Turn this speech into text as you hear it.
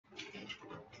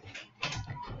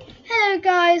Hello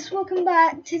guys, welcome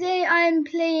back. Today I am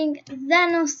playing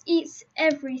Thanos Eats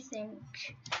Everything.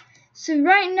 So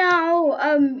right now,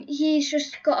 he's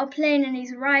just got a plane and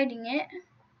he's riding it.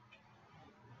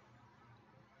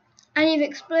 And you've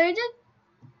exploded.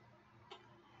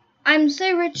 I'm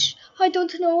so rich, I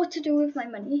don't know what to do with my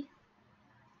money.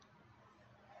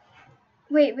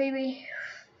 Wait.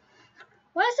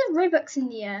 Why is there Robux in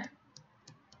the air?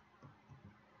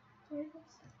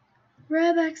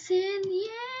 Robux in the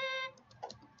air.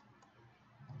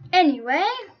 Anyway,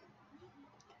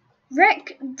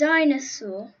 wreck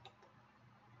dinosaur.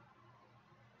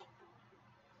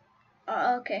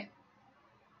 Okay.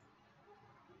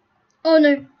 Oh no!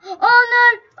 Oh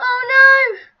no! Oh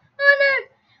no! Oh no!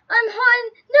 I'm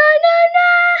hot! No!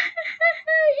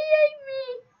 He ate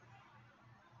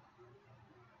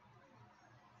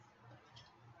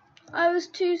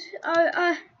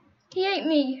me! He ate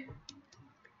me.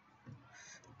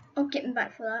 I'll get him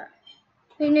back for that.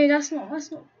 Wait, no, that's not.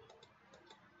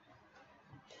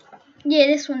 Yeah,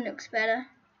 this one looks better.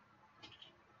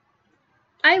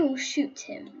 I will shoot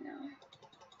him now.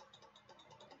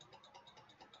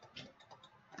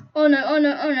 Oh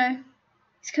no.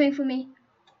 He's coming for me.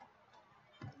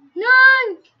 No!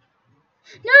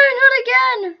 No, not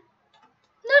again!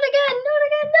 Not again! No!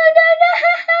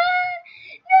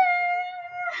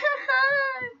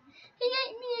 He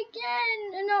ate me again!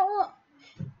 And now what?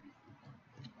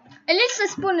 At least I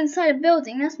spawned inside a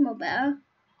building, that's more better.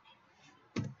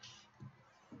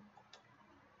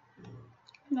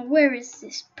 Now where is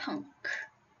this punk?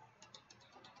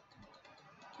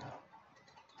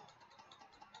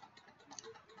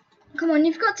 Come on,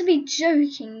 you've got to be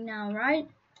joking now, right?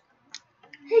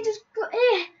 He just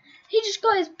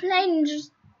got his plane and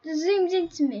just zoomed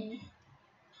into me.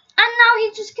 And now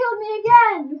he just killed me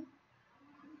again.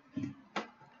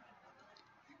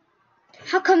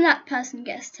 How come that person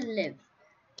gets to live?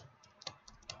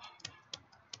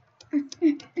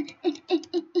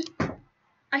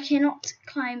 I cannot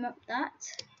climb up that.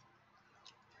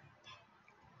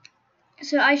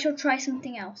 So I shall try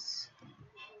something else.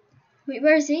 Wait,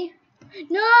 where is he?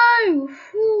 No!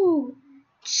 Whew.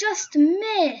 Just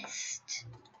missed.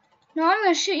 No, I'm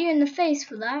going to shoot you in the face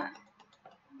for that.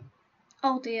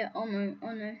 Oh dear. Oh no.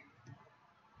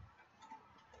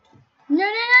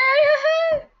 No.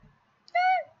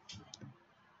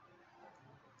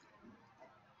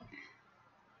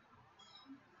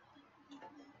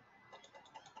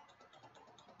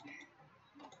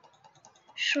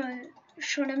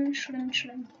 Shot him.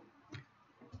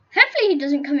 Hopefully he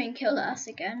doesn't come and kill us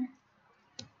again.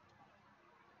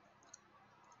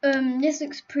 This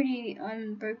looks pretty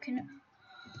broken.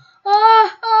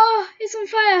 Oh, it's on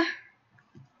fire.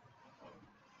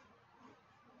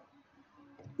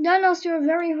 Thanos, you're a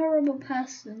very horrible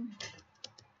person.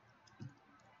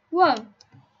 Whoa.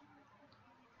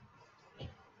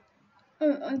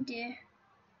 Oh dear.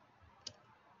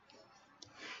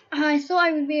 I thought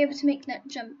I would be able to make that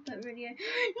jump, but really, no,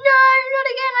 not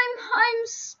again. I'm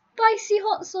spicy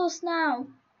hot sauce now.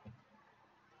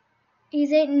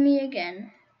 He's eaten me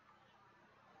again.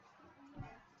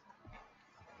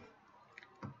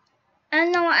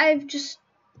 And now I've just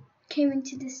came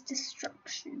into this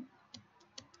destruction.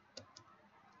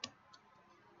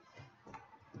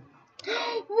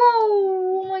 Whoa!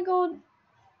 Oh my god.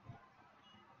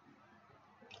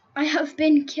 I have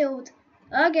been killed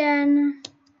again.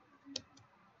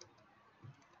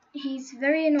 He's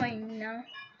very annoying now.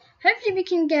 Hopefully we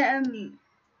can get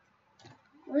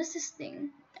what is this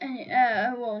thing?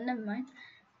 Well, never mind.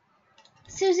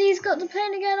 Seriously, he's got the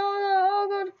plane again. Oh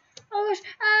god. Oh gosh.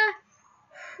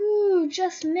 Whew,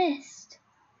 just missed.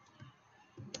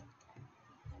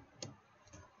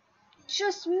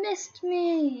 Just missed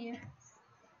me.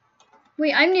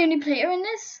 Wait, I'm the only player in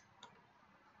this?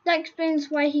 That explains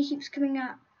why he keeps coming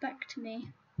back to me.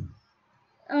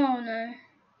 Oh no.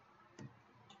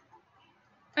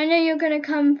 I know you're gonna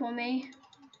come for me.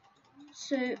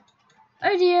 So,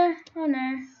 oh dear. Oh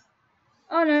no.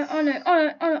 Oh no.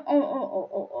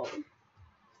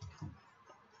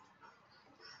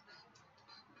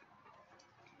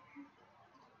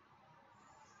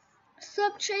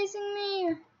 Stop chasing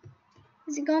me.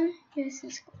 Is it gone? Yes,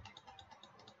 it's gone.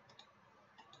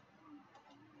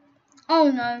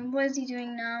 Oh no, what is he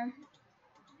doing now?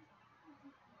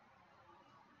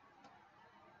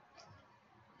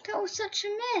 That was such a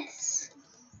miss.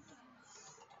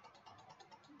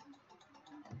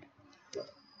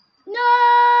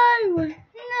 No!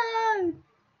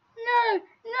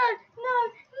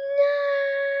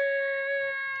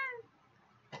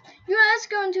 Let's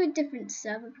go into a different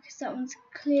server because that one's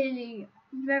clearly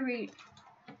very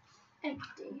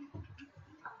empty.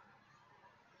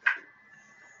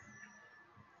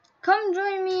 Come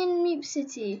join me in Meep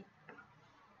City.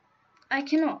 I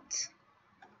cannot.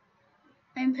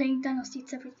 I'm playing Thanos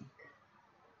eats everything.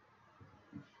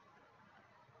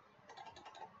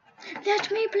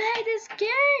 Let me play this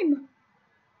game.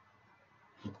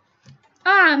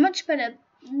 Ah, much better.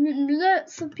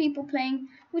 Lots of people playing,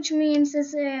 which means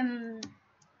there's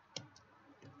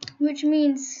which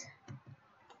means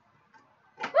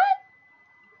what?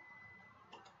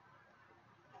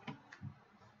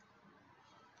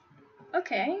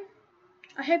 Okay.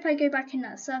 I hope I go back in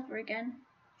that server again.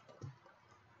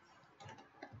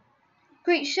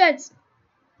 Great sheds.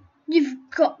 You've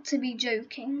got to be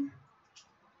joking.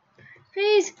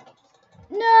 Please.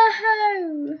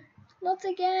 No. Not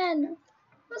again.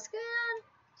 What's going on?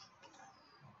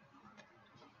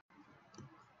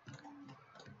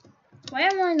 Why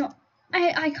am I not?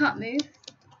 I can't move.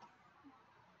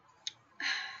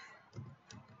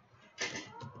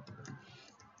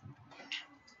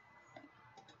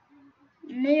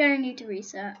 Maybe I need to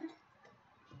reset.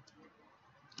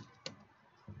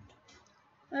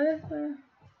 Oh,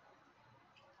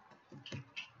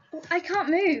 I can't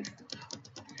move.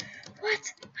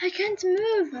 What? I can't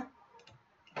move. No,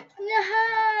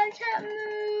 I can't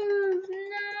move. No.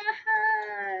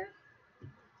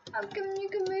 How come you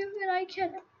can move and I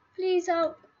can't? Please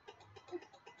help.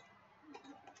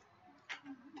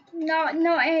 No,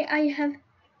 I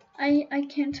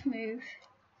can't move.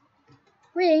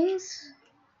 Wings.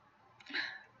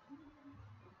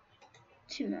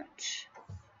 Too much.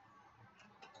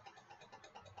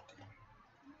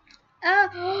 No,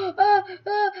 I'm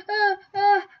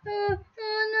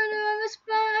a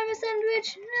spawn, I'm a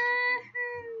sandwich.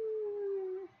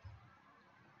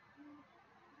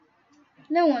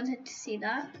 No one wanted to see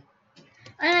that.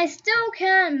 And I still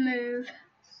can't move.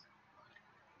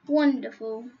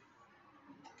 Wonderful.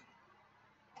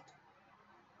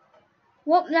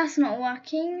 Well, that's not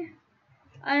working.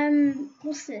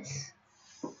 What's this?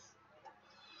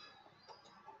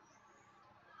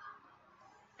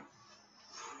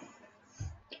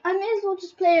 I may as well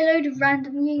just play a load of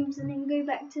random games and then go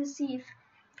back to see if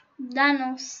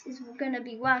Thanos is gonna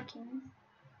be working.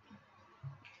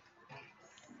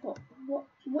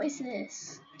 What is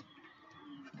this?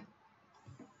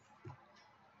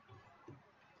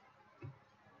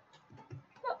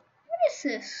 What is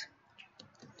this?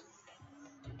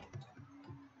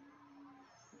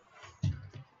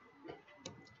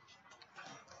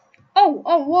 Oh,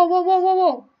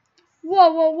 whoa.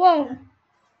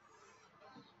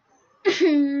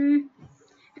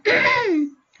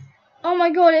 Oh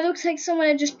my god, it looks like someone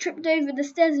had just tripped over the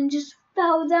stairs and just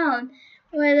fell down.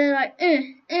 Where they're like,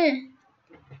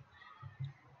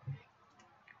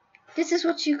 This is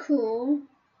what you call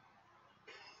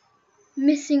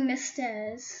missing the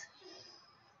stairs.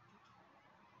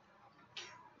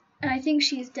 And I think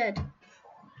she's dead.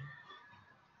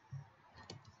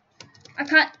 I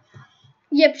can't.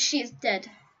 Yep, she is dead.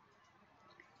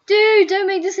 Dude, don't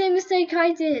make the same mistake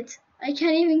I did. I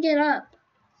can't even get up.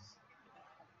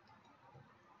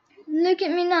 Look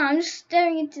at me now, I'm just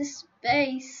staring into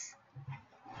space.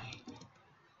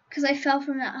 Because I fell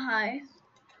from that high.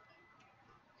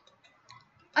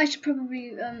 I should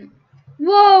probably,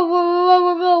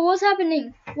 Whoa, what's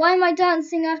happening? Why am I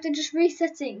dancing after just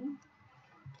resetting?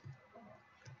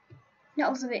 That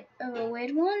was a bit of a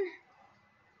weird one.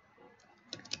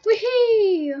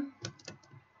 Wee-hee!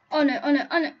 Oh no.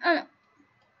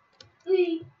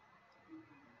 Wee.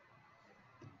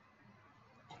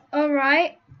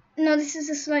 Alright. No, this is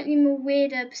a slightly more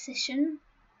weirder position.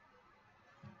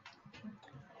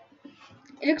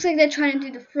 It looks like they're trying to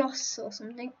do the floss or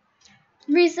something.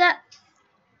 Reset.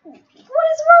 What is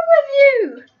wrong with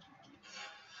you?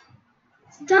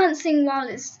 It's dancing while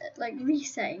it's like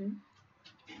resetting.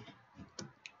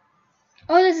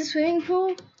 Oh, there's a swimming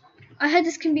pool. I heard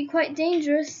this can be quite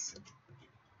dangerous.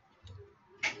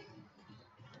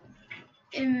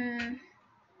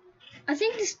 I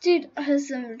think this dude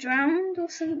has drowned or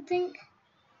something.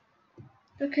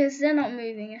 Because they're not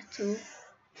moving at all.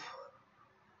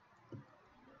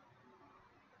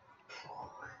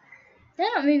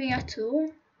 They're not moving at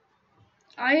all.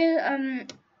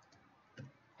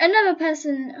 Another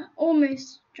person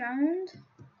almost drowned.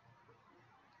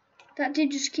 That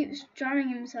dude just keeps drowning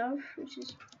himself, which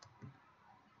is.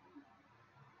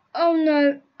 Oh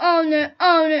no!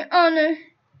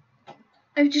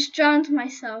 I've just drowned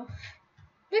myself.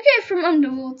 Look at it from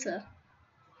underwater.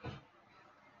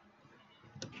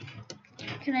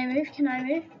 Can I move?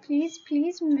 Please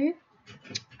move.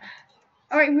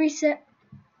 Alright, reset.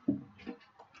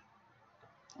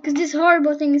 Because this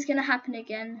horrible thing is gonna happen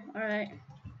again. Alright.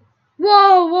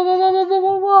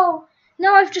 Whoa!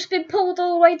 Now I've just been pulled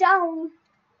all the way down.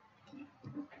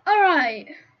 Alright.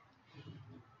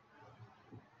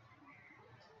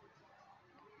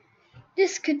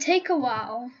 This could take a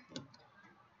while.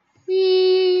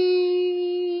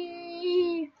 Whee!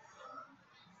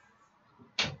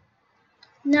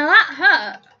 Now that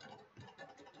hurt.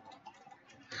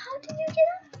 How did you get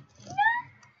up? No.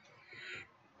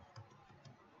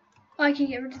 Oh, I can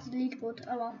get rid of the leaderboard.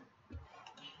 Oh well.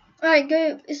 Alright,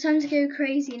 go. It's time to go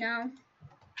crazy now.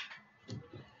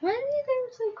 Why did you go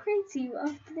so crazy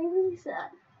after they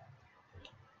reset?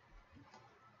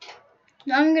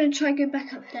 Now I'm gonna try to go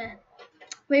back up there.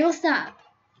 Wait, what's that?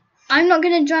 I'm not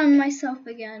gonna drown myself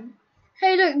again.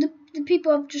 Hey, look, the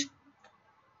people have just.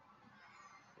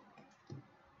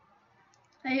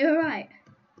 Are you alright?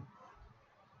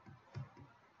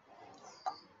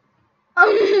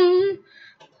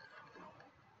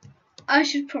 I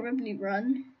should probably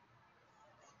run.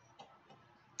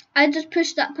 I just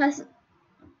pushed that person.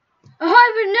 Oh, no,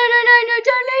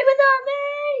 don't leave without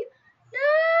me! No!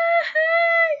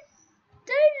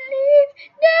 Don't leave!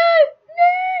 No!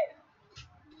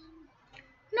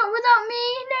 Not without me!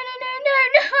 No! Not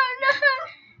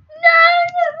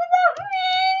without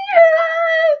me! No!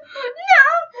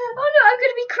 Oh no, I'm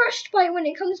gonna be crushed by it when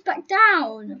it comes back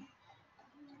down.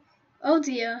 Oh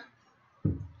dear.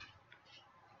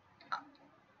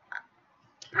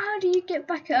 How do you get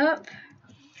back up?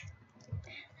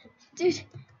 Dude,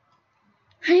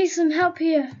 I need some help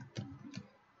here.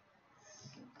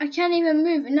 I can't even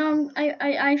move. Now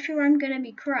I feel I'm gonna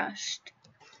be crushed.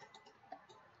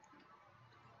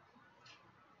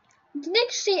 Did they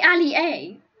just say Ali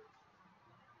A?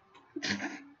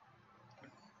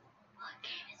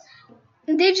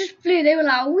 They just flew. They were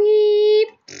like, weep.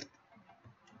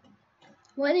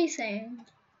 What are they saying?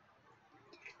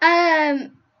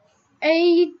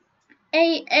 AJ.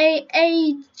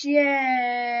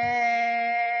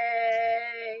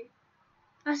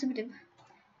 That's a bit of.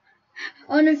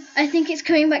 Oh no, I think it's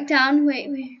coming back down.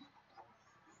 Wait.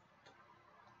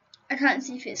 I can't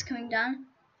see if it's coming down.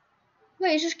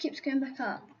 Wait, it just keeps going back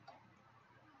up.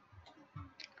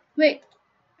 Wait,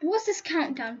 what's this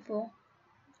countdown for?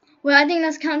 Well, I think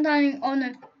that's countdowning. Oh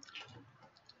no.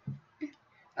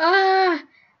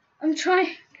 I'm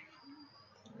trying.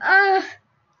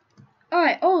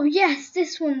 Alright, oh yes,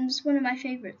 this one's one of my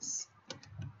favourites.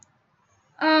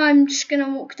 I'm just gonna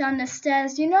walk down the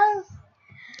stairs, you know?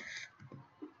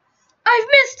 I've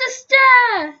missed a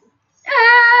stair!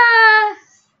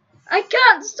 I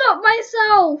can't stop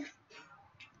myself!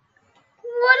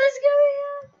 What is going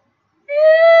on?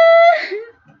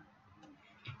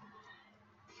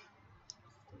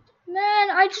 Man,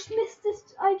 I just missed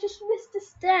a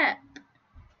step.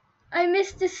 I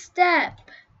missed a step.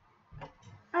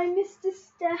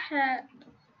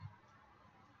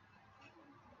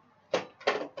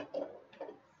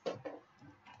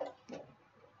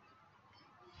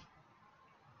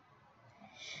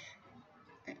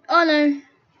 Oh no.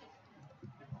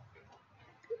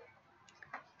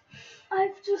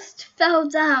 I've just fell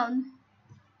down.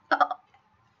 Look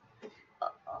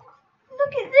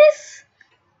at this.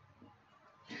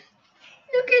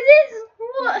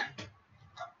 What?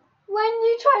 When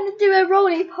you're trying to do a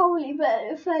roly-poly but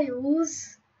it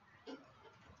fails.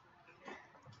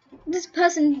 This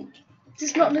person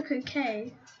does not look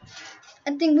okay.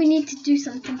 I think we need to do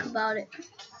something about it.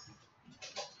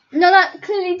 No, that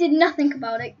clearly did nothing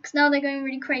about it, because now they're going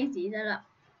really crazy. They're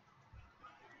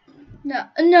like,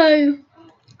 no.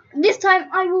 This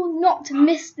time I will not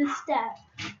miss the step.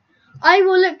 I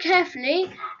will look carefully,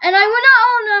 and I will not.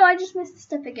 Oh no, I just missed the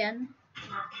step again.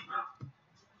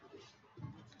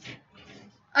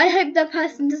 I hope that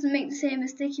person doesn't make the same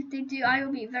mistake. If they do, I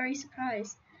will be very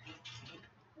surprised.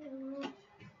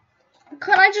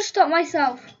 Can't I just stop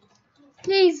myself?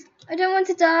 Please, I don't want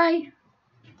to die.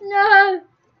 No.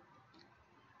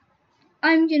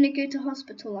 I'm gonna go to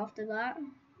hospital after that.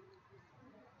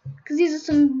 Because these are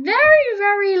some very,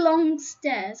 very long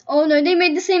stairs. Oh no, they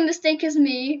made the same mistake as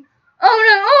me. Oh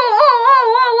no,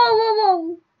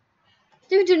 whoa.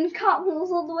 They're doing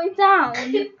cartwheels all the way down.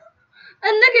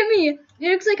 And look at me.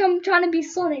 It looks like I'm trying to be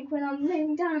Sonic when I'm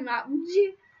laying down like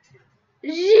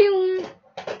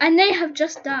and they have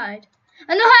just died.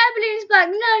 And the hot air balloon's back.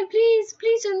 No, please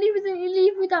don't leave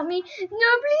without me. No,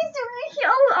 please don't leave.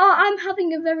 Oh, I'm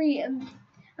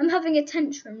having a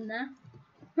tantrum there.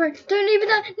 Right, don't leave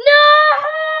without. No,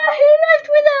 he left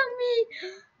without me.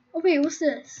 Oh wait, what's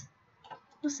this?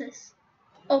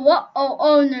 Oh what?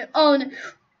 Oh no.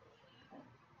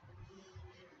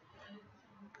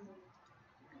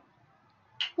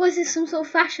 Was this some sort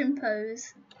of fashion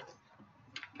pose?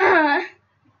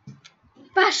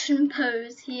 fashion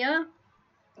pose here.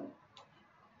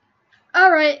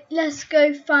 Alright, let's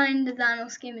go find the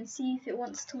Thanos game and see if it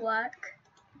wants to work.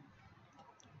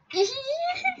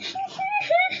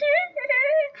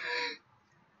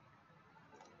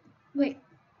 Wait,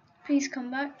 please come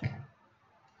back.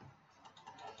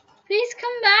 Please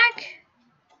come back.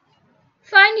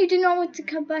 Fine, you do not want to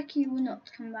come back, you will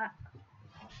not come back.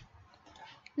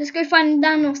 Let's go find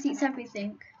Thanos Eats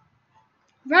Everything.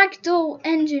 Ragdoll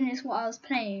Engine is what I was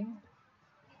playing.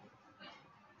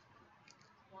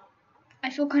 I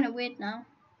feel kind of weird now.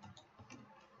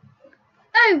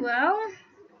 Oh well.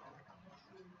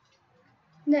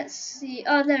 Let's see.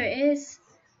 Oh, there it is.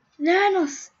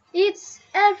 Thanos eats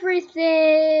everything.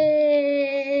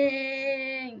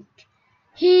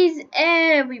 He's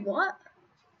what?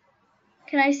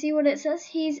 Can I see what it says?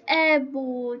 He's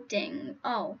airboarding.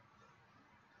 Oh.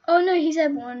 Oh no, he's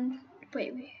airborne.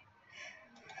 Wait.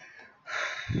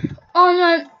 Oh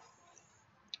no.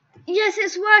 Yes,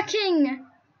 it's working.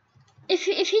 If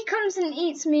he comes and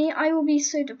eats me, I will be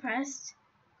so depressed.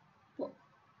 What?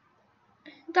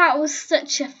 That was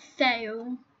such a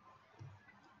fail.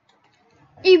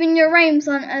 Even your aims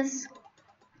aren't as...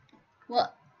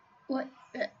 What?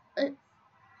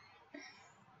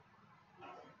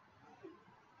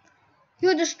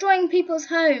 You're destroying people's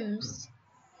homes.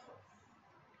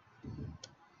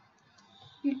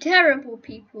 You terrible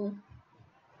people.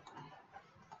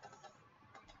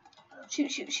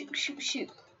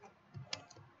 Shoot.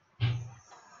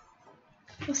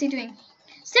 What's he doing?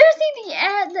 Seriously, the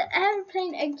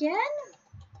airplane again?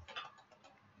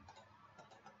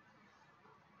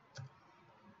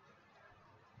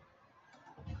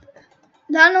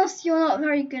 Thanos, you're not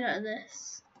very good at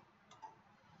this.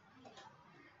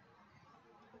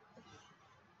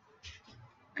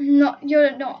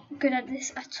 You're not good at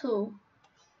this at all.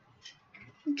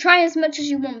 Try as much as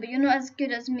you want, but you're not as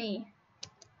good as me.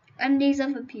 And these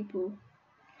other people.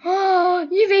 Oh,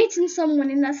 you've eaten someone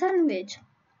in that sandwich.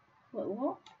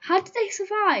 What? How did they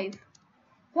survive?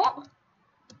 What?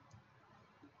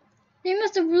 They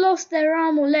must have lost their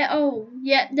arm or leg. Oh,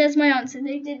 yeah, there's my answer.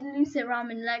 They did lose their arm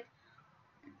and leg.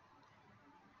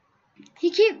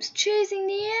 He keeps choosing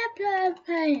the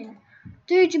airplane.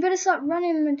 Dude, you better start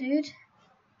running, my dude.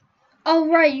 Oh,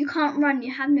 right, you can't run.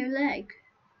 You have no leg.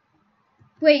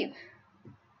 Wait.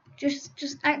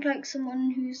 Just act like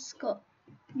someone who's got,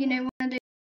 you know, one of those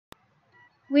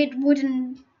weird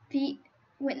wooden feet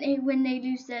when they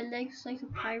lose their legs, like a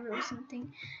pirate or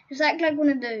something. Just act like one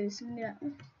of those. Yeah.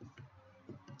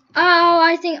 Oh,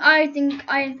 I think I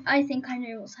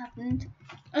know what's happened.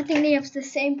 I think they have the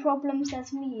same problems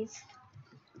as me.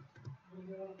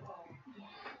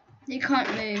 They can't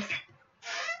move.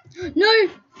 No!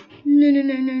 No.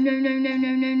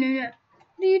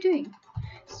 What are you doing?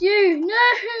 It's you! No!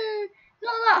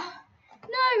 Not that!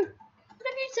 No! What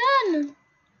have you done?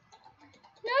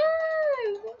 No!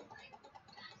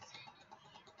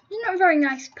 You're not a very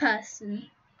nice person.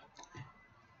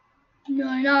 No.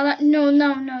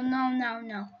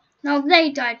 Now they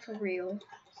died for real.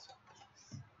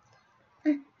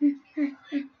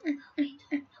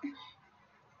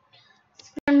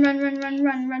 Run.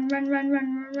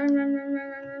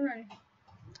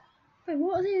 Wait,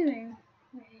 what are they doing?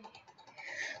 Wait.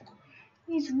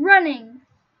 He's running.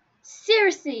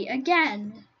 Seriously,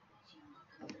 again.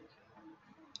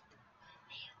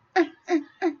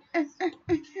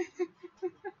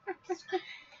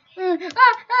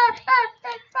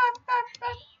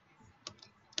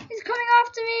 He's coming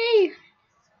after me.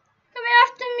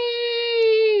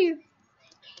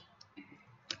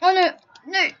 Oh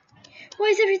no. Why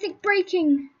is everything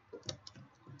breaking?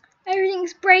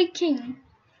 Everything's breaking.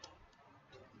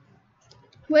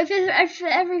 Well, if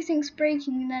everything's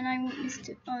breaking, then I want this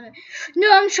to. Oh no!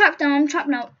 No, I'm trapped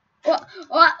now. What?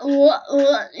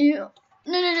 No!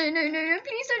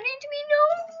 Please don't leave me. No!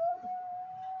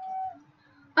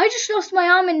 I just lost my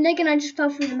arm and leg, and I just fell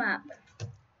through the map.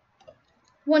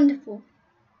 Wonderful.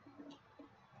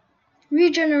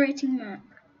 Regenerating map.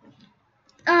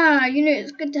 Ah, you know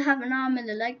it's good to have an arm and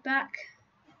a leg back.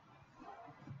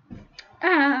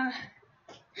 Ah.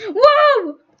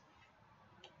 Whoa!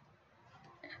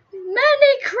 Man,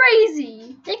 they're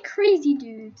crazy. They're crazy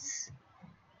dudes.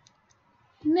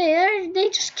 Man, they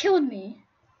just killed me.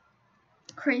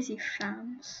 Crazy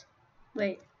fans.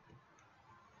 Wait.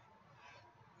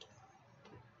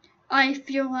 I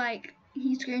feel like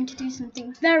he's going to do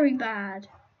something very bad.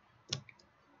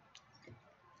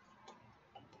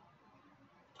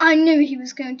 I knew he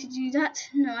was going to do that.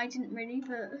 No, I didn't really,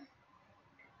 but...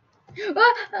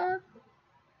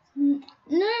 No,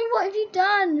 what have you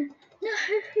done? No,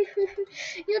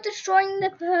 you're destroying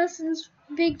the person's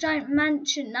big giant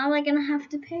mansion. Now they're gonna have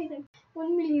to pay like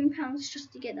 £1 million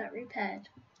just to get that repaired.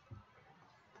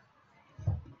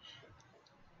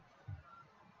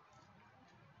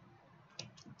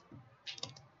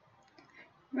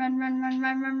 Run, run, run,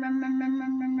 run, run, run, run, run,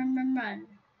 run, run, run, run, run.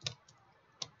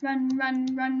 Run,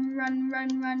 run, run, run,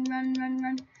 run, run, run, run,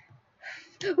 run.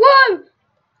 Whoa!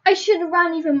 I should have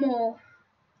ran even more.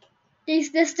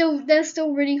 They're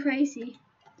still really crazy.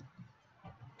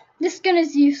 This gun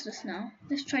is useless now.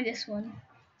 Let's try this one.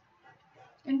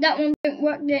 And that one won't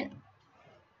work then.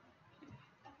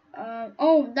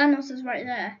 Oh, Thanos is right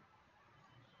there.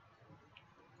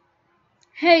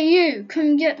 Hey you,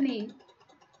 come get me.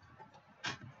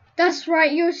 That's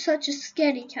right, you're such a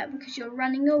scaredy cat because you're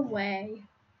running away.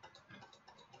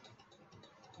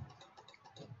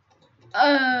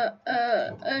 No,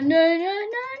 no, no, no.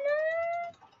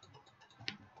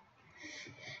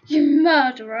 You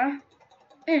murderer.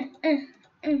 Wait,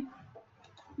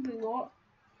 what?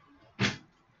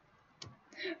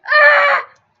 Ah!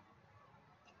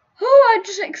 Oh, I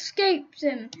just escaped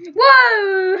him.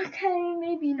 Whoa! Okay,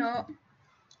 maybe not.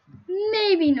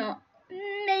 Maybe not.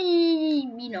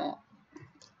 Maybe not.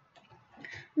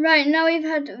 Right, now we've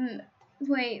had...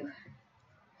 wait.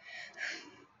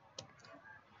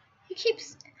 He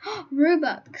keeps...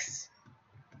 Robux.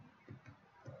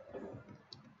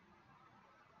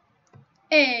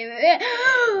 Hey, wait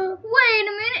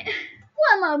a minute. Why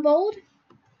am I bold?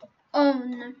 Oh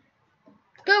no.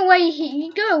 Go away,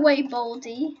 go away,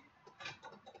 Baldy.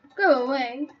 Go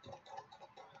away.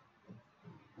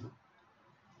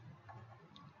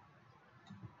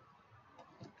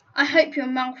 I hope your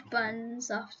mouth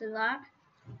burns after that.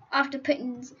 After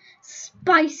putting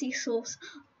spicy sauce.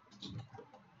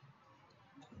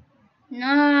 Nice.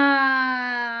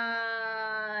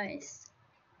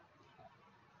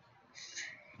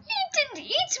 You didn't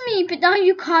eat me, but now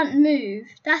you can't move.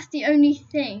 That's the only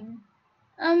thing.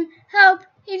 Help.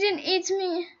 He didn't eat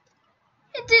me.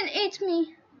 He didn't eat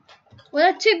me.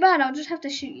 Well, that's too bad. I'll just have to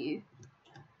shoot you.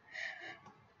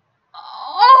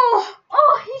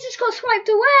 Oh, he just got swiped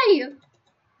away.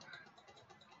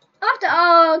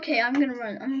 Okay, I'm gonna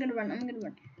run.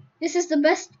 This is the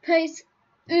best place.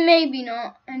 Maybe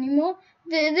not anymore.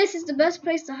 This is the best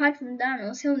place to hide from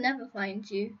Thanos. He'll never find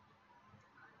you.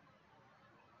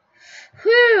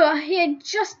 Whew, he had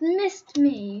just missed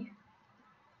me.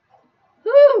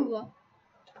 Whew.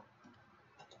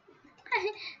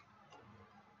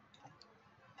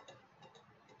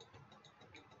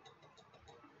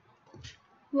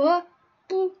 What?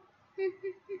 No,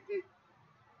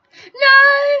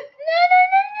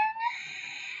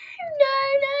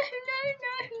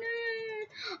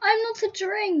 I'm not a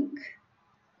drink.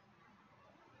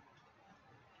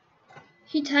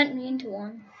 He turned me into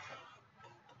one.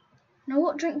 Now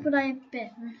what drink would I have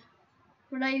been?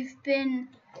 Would I have been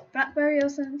blackberry or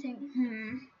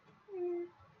something?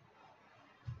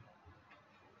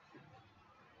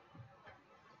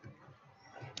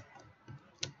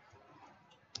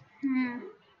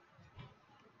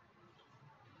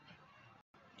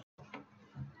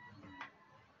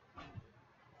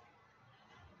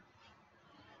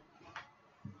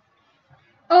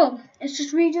 Oh, it's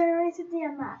just regenerated the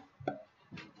map.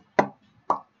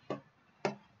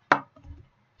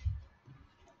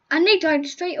 And they died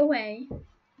straight away.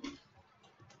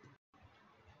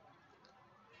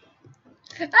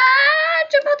 Ah!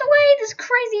 Jump out the way! There's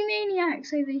crazy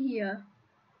maniacs over here.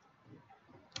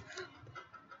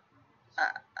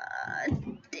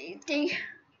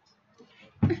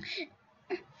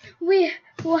 We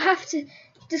will have to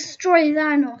destroy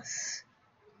Thanos.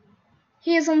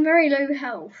 He is on very low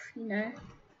health, you know.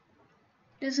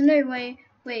 There's no way.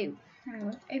 Wait, hang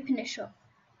on. Open this shop.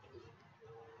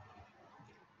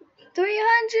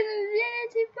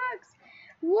 380 bucks.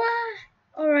 What?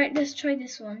 Alright, let's try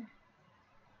this one.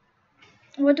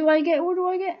 What do I get?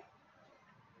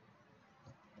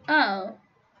 Oh.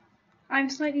 I'm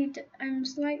slightly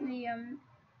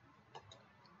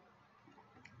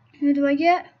what do I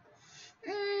get?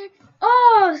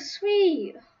 Oh,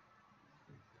 sweet.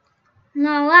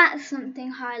 Now that's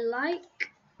something I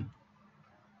like.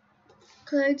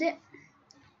 Close it.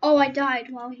 Oh, I died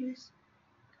while he was...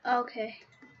 Okay.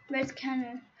 Red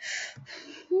cannon.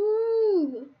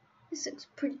 Ooh, this looks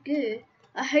pretty good.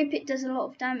 I hope it does a lot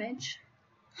of damage.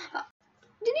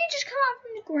 Did he just come out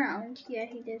from the ground? Yeah,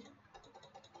 he did.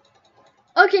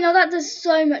 Okay, now that does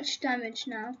so much damage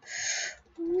now.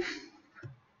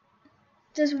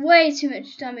 Does way too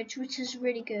much damage, which is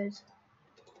really good.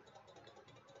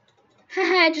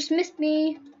 Haha, just missed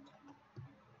me.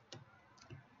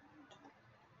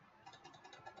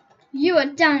 You are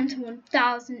down to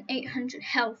 1,800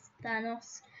 health,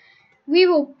 Thanos. We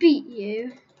will beat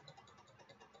you.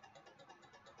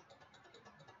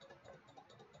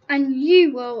 And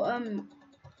you will, and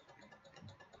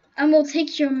we'll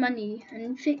take your money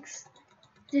and fix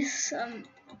this,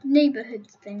 neighborhood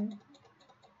thing.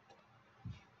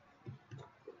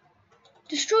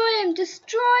 Destroy him!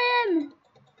 Destroy him!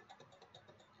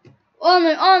 Oh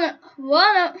no, oh no,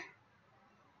 oh no.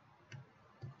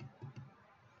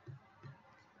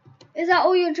 Is that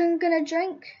all you're gonna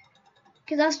drink?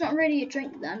 Because that's not really a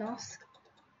drink, Thanos.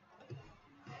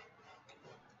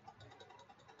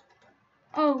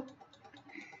 Oh.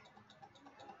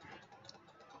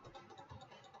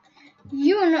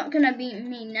 You are not gonna beat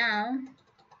me now.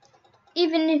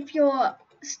 Even if your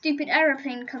stupid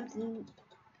aeroplane comes and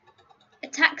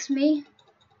attacks me,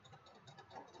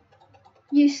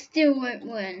 you still won't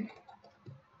win.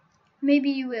 Maybe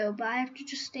you will, but I have to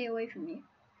just stay away from you.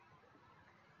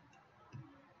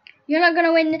 You're not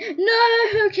gonna win.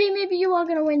 No, okay, maybe you are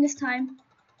gonna win this time.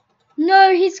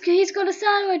 No, he's got a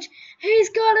sandwich. He's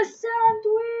got a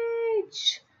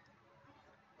sandwich.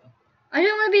 I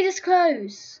don't want to be this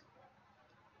close.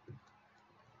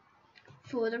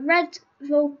 For the red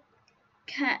volcano.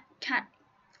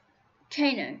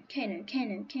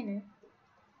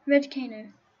 Red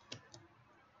cano.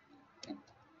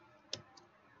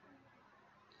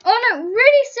 Oh no,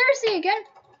 really? Seriously again?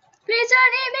 Please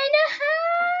don't hit me, no!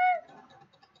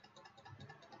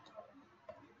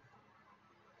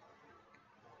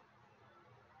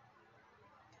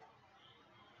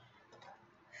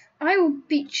 I will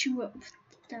beat you up,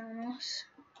 Thanos.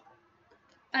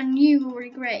 And you will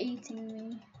regret eating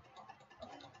me.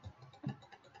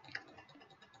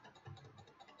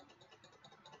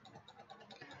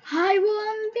 I will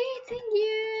unbeaten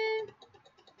you.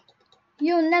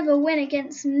 You'll never win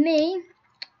against me.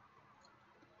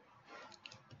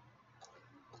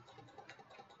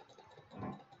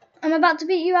 I'm about to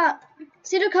beat you up.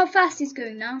 See, look how fast he's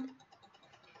going now.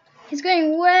 He's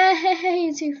going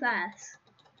way too fast.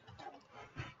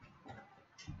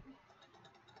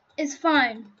 It's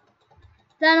fine.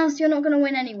 Thanos, you're not going to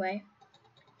win anyway.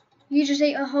 You just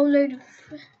ate a whole load of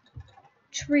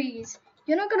trees.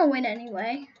 You're not going to win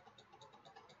anyway.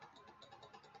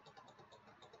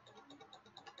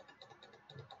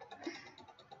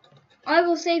 I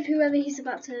will save whoever he's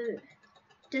about to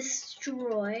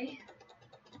destroy.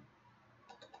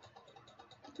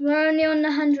 We're only on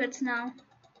the hundreds now.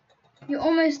 You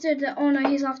almost did it. Oh no,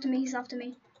 he's after me. He's after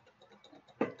me.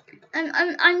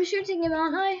 I'm shooting him,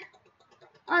 aren't I?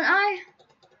 Aren't I?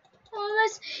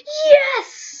 Almost.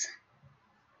 Yes!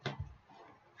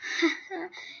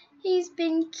 He's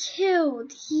been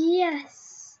killed.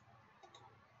 Yes.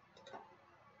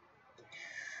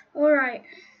 All right.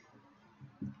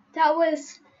 That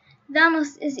was.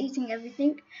 Thanos is eating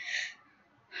everything.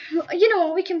 You know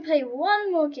what? We can play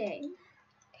one more game.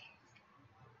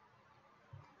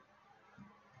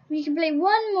 We can play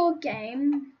one more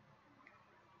game.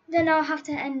 Then I'll have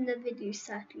to end the video,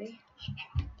 sadly.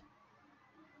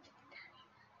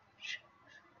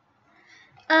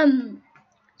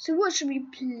 So what should we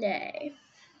play?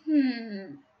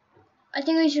 I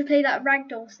think we should play that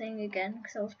ragdoll thing again,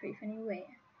 because that was pretty funny. Wait.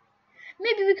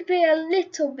 Maybe we could play a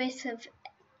little bit of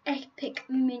epic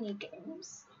mini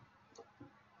games.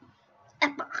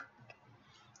 Epic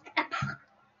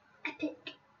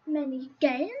mini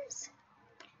games.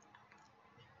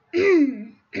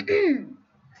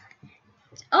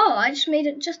 Oh, I just made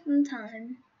it just on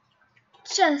time.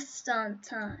 Just on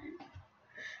time.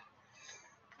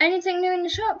 Anything new in the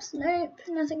shops? Nope,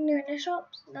 nothing new in the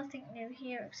shops. Nothing new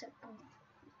here except...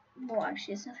 Well,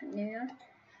 actually, it's nothing new.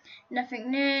 Nothing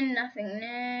new, nothing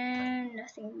new,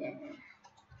 nothing new.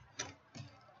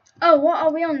 Oh, what,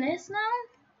 are we on this now?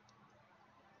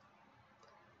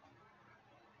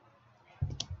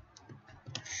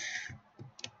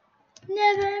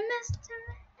 Never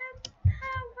master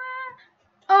power.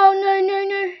 Oh, no, no,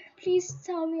 no. Please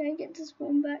tell me I get to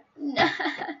spawn back. No.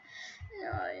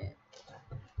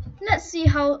 Let's see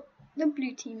how the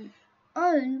blue team...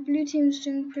 Oh, the blue team's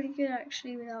doing pretty good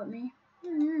actually without me.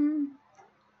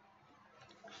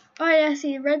 Oh yeah, I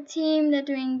see the red team, they're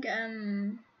doing,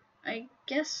 I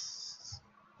guess,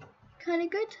 kind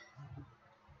of good.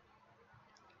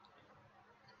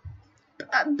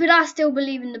 But I still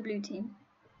believe in the blue team.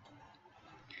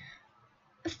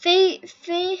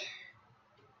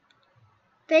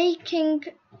 Faking...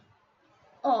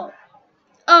 Oh,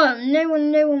 no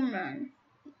one ran.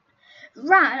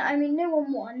 No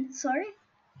one won, sorry.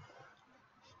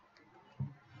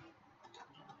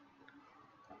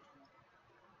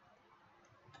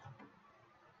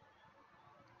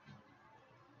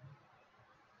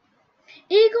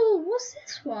 Eagle, what's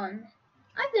this one?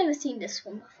 I've never seen this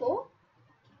one before.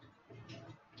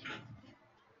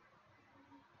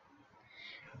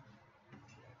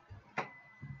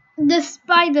 The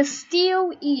spider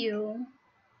steel eel.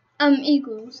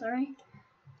 Eagle, sorry.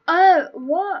 Oh,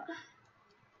 what?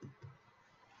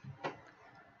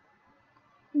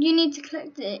 You need to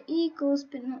collect the eagles,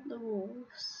 but not the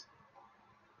wolves.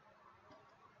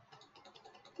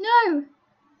 No!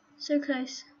 So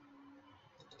close.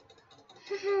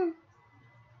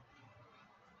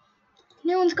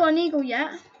 No one's got an eagle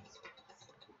yet.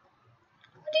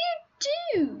 What do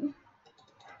you do?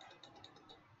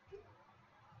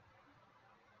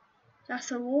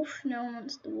 That's a wolf. No one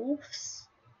wants the wolves.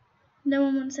 No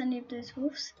one wants any of those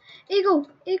wolves. Eagle!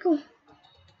 Eagle!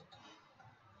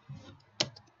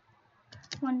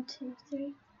 1, 2,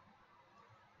 3,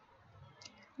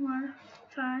 4,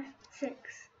 5,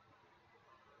 6,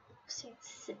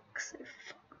 6,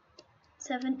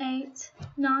 7, 8,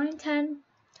 9, 10,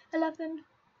 11,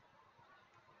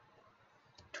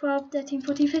 12, 13,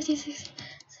 14, 15, 16.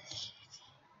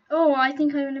 Oh, I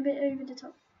think I went a bit over the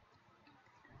top.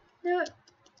 No,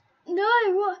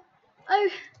 no, what? Oh,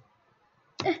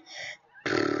 none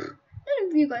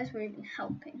of you guys were even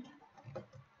helping.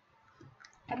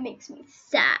 That makes me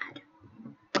sad.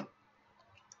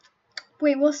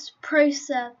 Wait, what's pro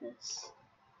service?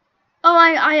 Oh,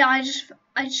 I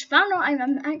just found out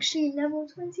I'm actually level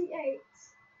 28.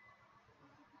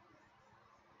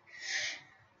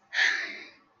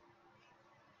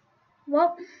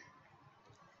 What?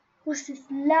 What's this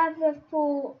lava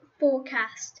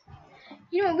forecast?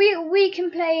 You know, we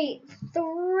can play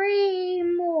 3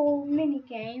 more mini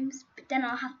games, but then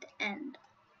I'll have to end.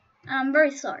 And I'm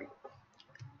very sorry.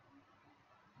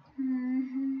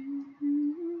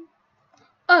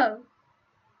 Oh.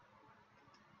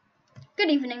 Good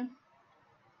evening.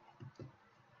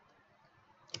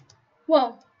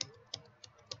 Whoa.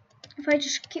 If I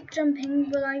just keep jumping,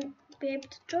 will I be able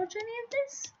to dodge any of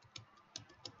this?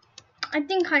 I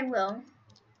think I will.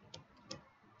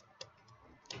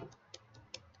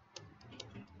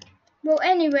 Well,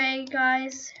 anyway,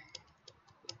 guys,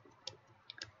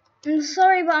 I'm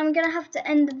sorry, but I'm gonna have to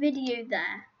end the video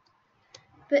there.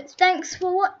 But thanks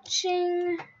for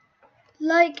watching.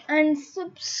 Like and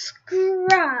subscribe.